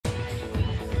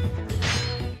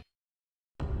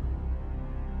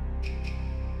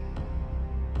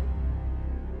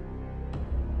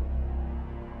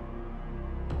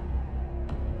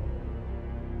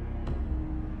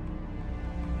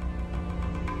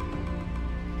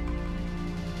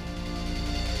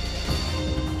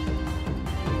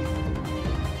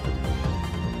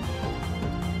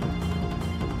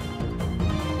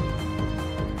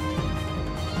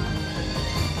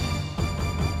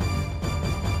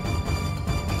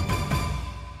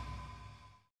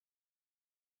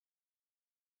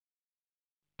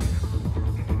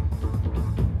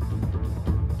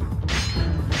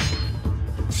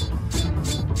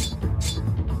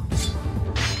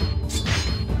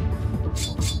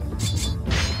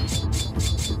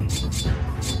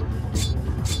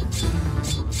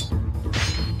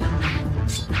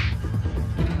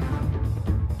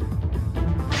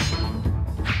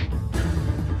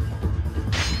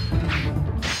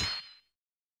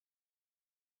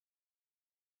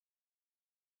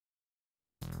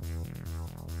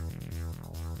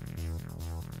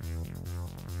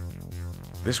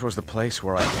This was the place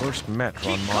where I first met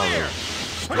Ranmaru.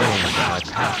 Strange that my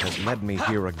path has led me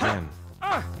here again.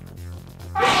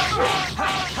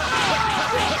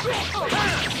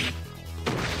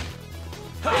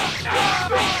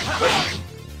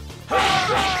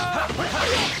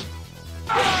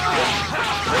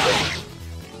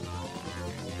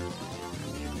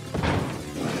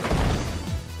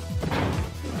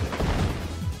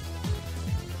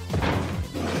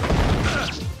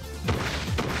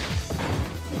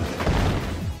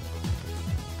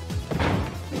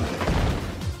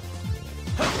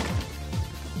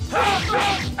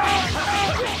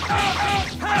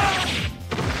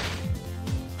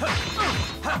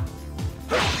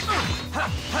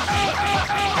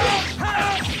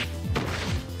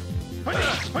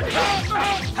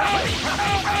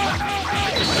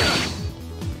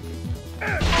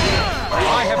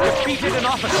 I have defeated an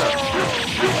officer!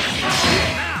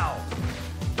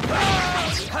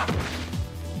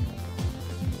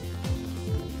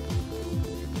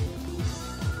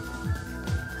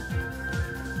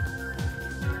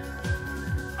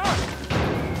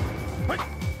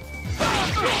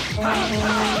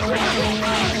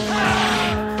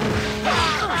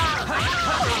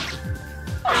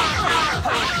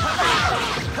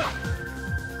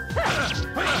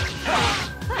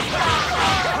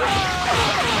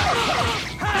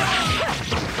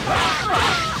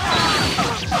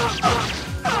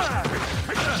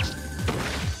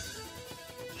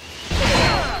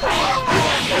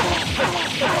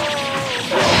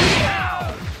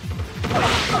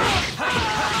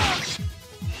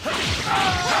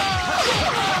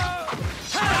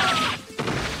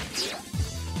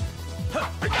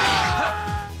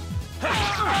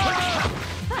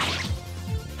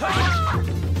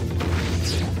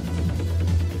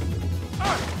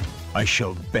 I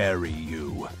shall bury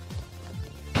you.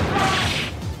 There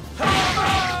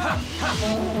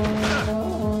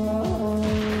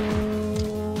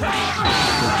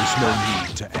is no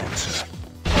need to answer.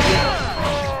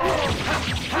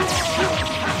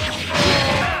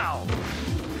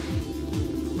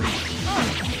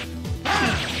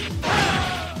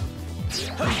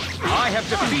 I have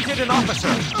defeated an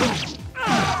officer!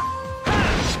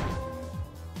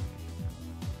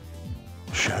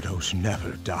 Shadows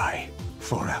never die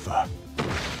forever.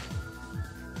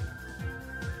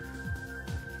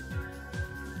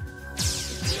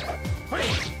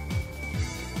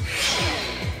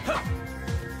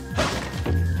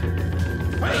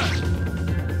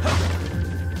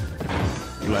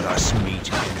 Let us meet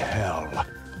in hell.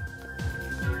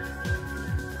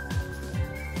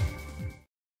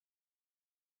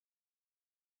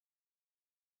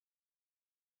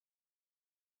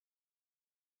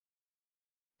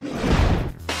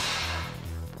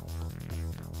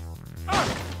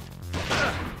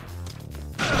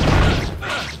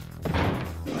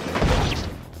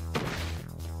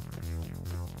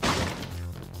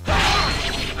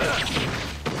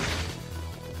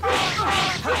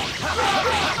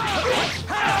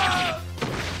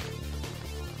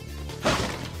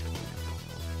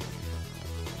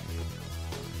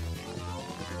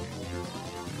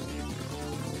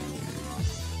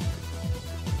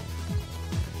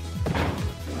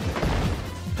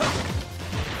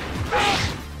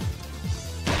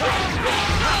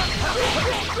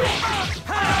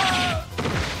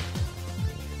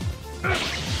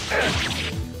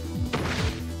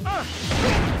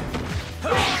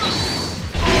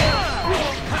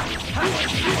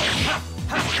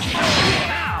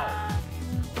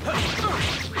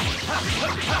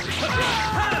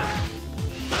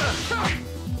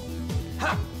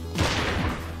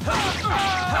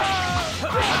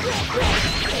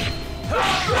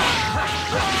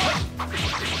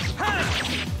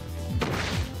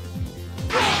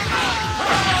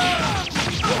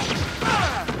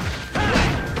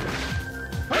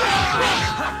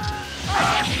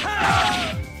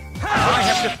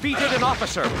 Defeated an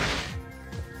officer!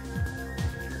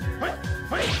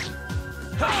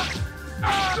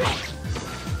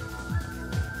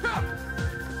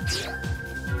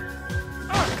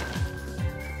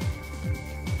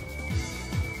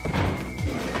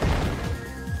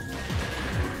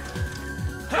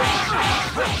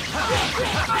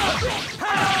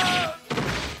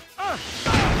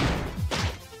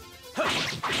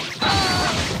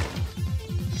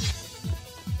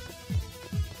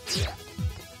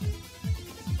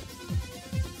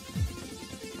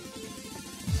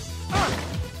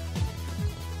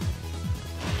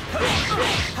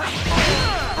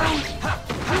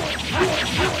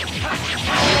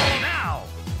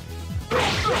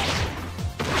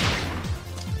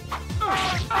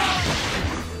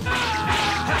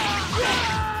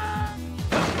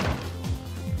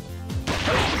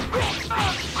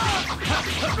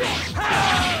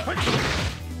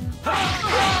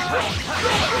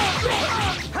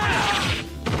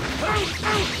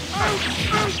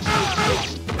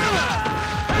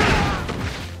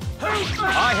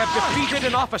 I have defeated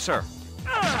an officer.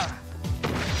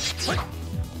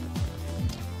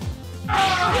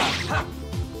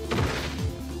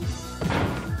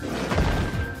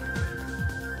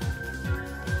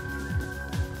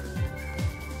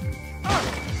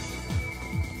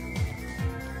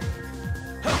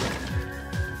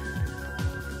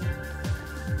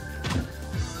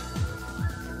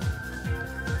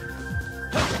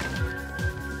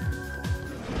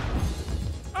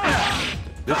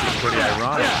 This is pretty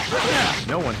ironic.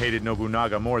 No one hated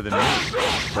Nobunaga more than me,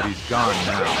 but he's gone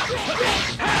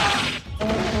now.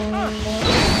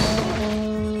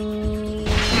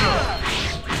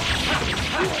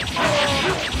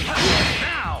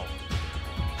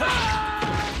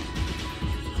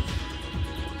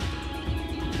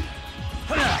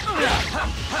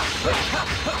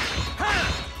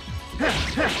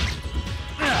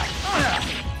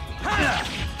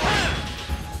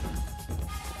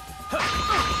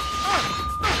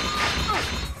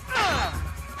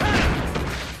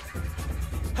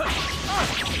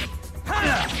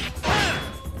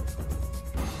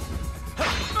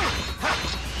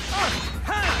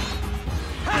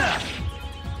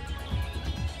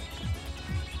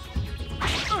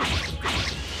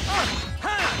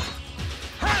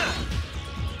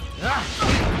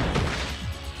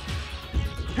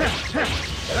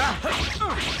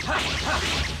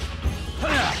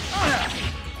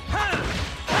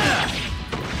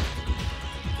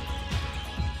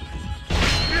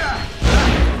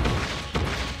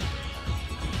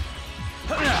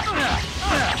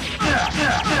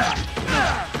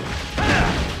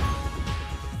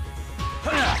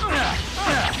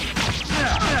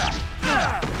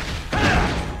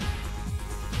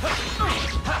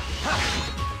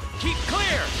 Keep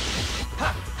clear!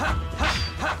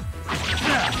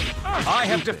 I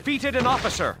have defeated an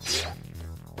officer.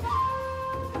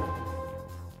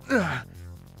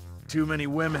 Too many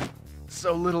women,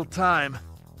 so little time.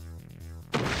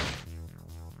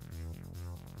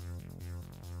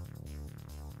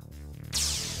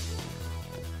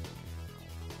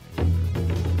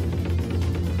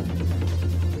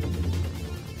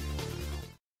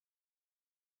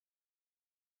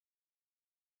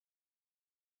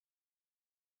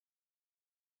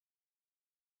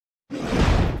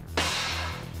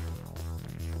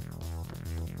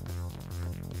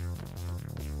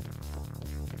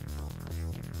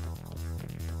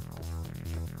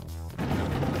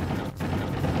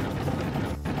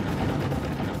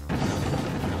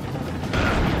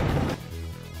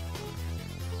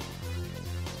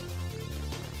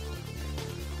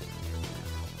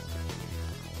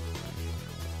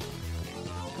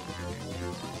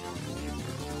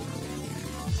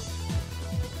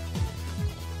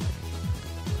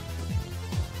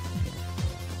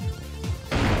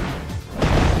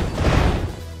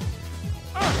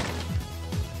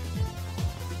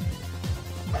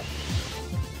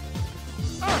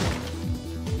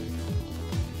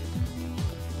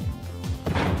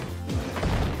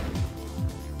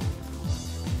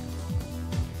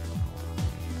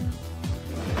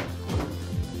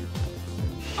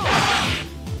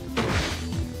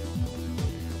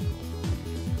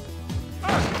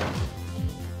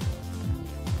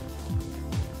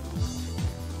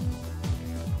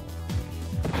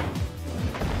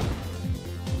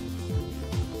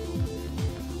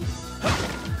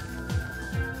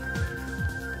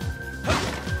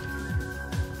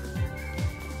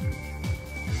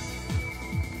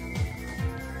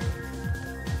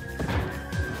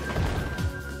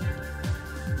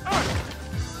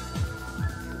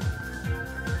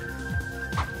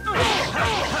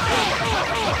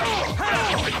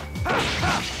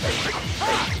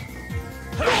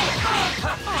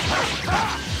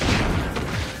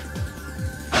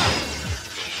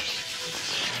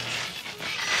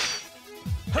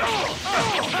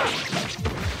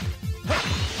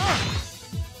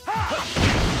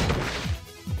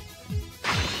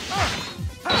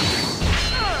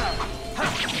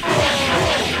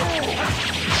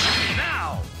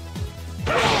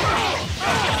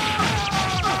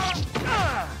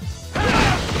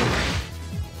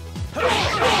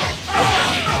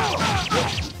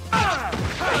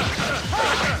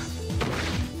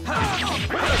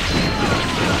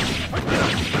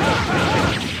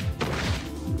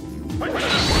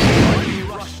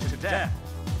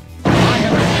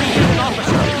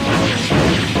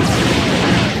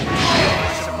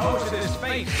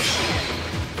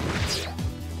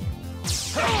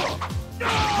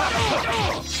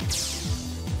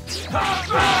 Why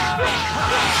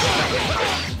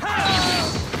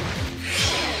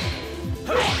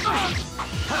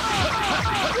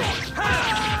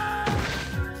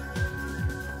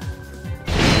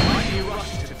do you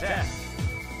rush to death?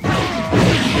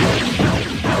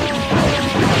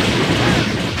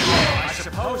 I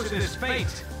suppose it is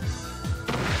fate.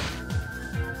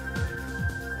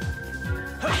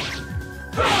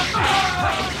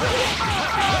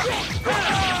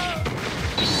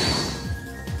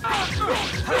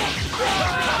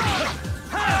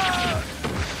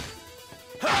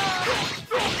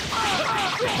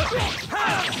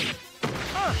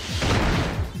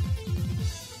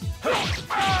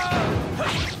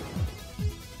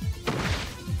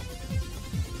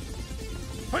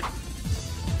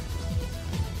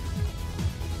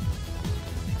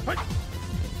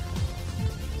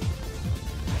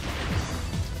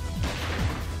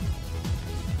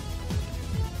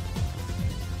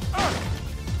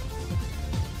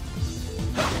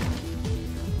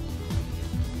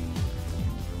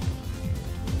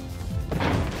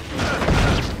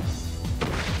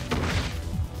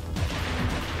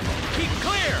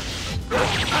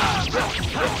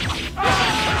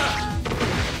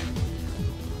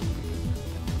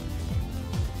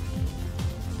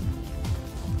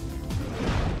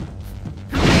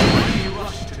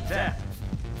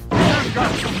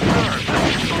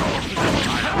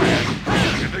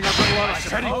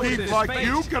 Petty thief like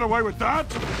you get away with that?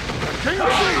 The king of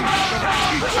thieves is gonna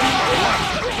teach you a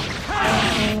lesson!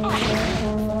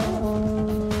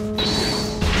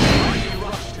 Why do you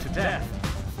rush to death?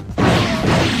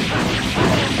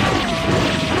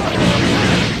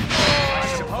 I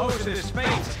suppose it is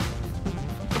fate.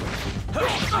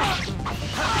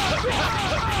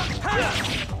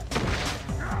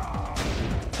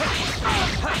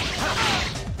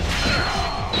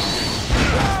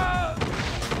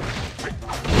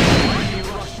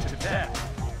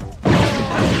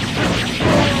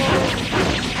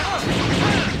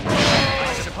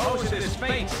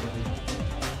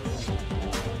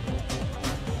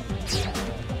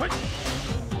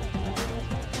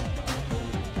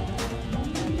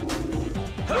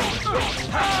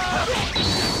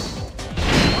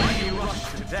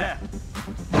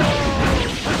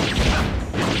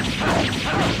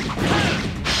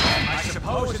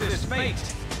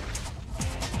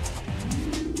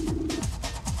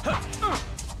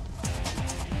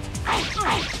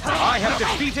 I have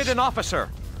defeated an officer.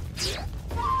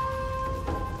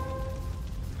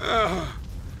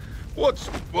 What's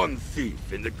one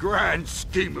thief in the grand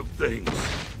scheme of things?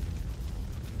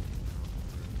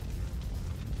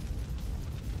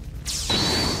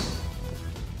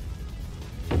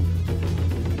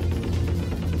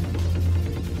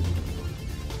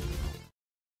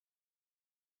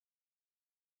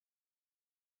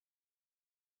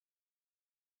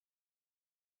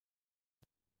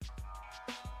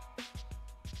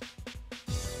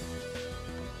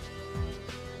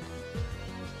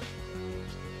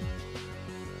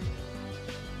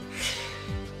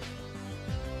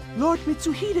 Lord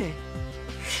Mitsuhide!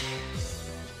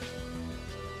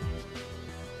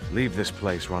 Leave this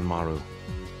place, Ranmaru.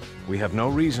 We have no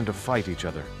reason to fight each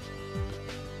other.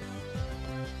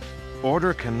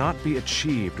 Order cannot be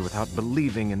achieved without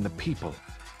believing in the people.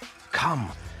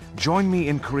 Come, join me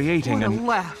in creating What a an...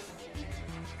 laugh!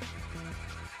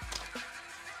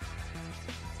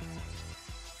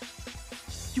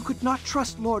 You could not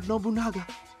trust Lord Nobunaga,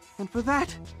 and for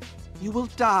that, you will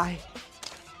die.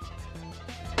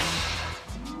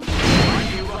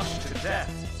 To death.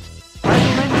 I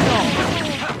will end it all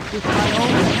with my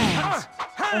own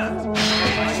hands.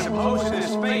 I suppose it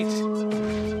is fate.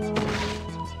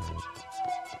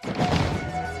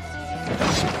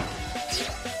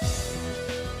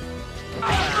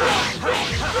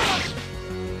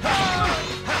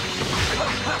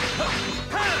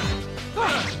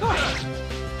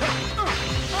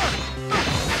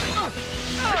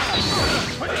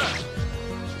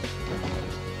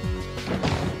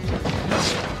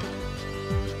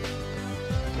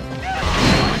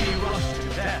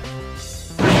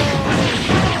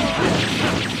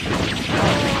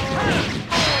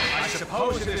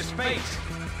 It is fate.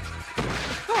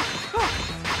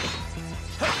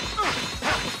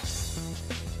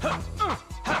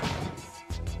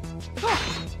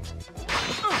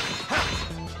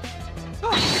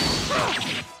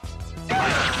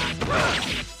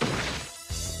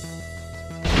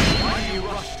 Why do you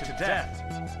rush to death?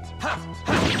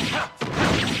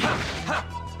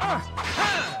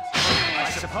 I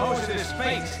suppose it is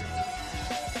fate.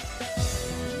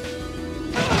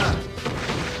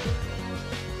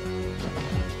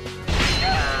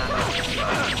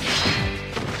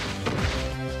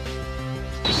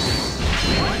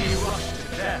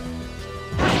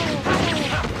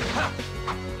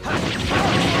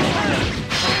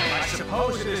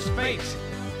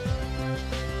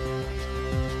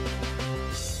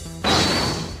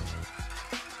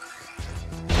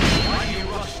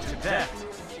 death.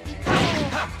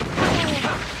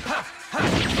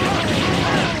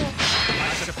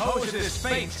 I suppose it is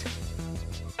fate.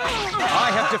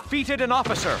 I have defeated an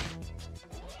officer.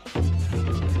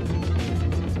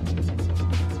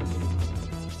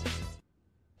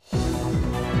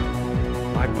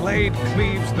 My blade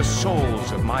cleaves the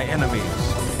souls of my enemies.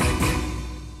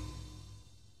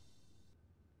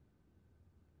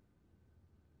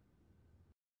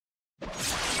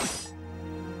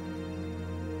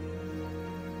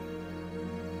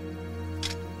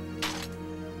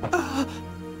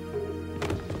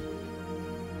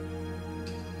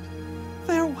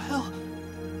 Farewell,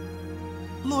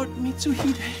 Lord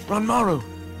Mitsuhide. Ranmaru!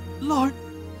 Lord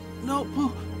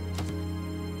Nobu.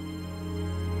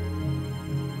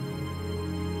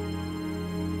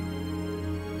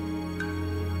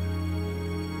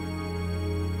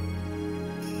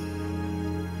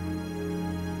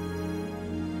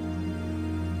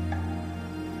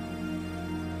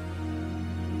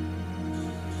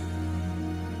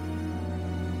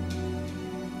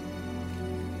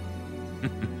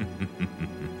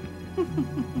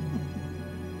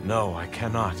 No, I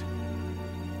cannot.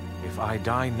 If I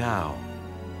die now,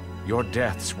 your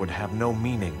deaths would have no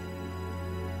meaning.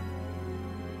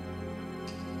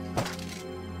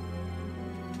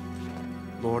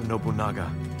 Lord Nobunaga,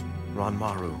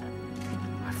 Ranmaru,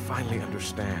 I finally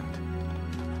understand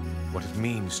what it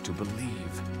means to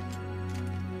believe.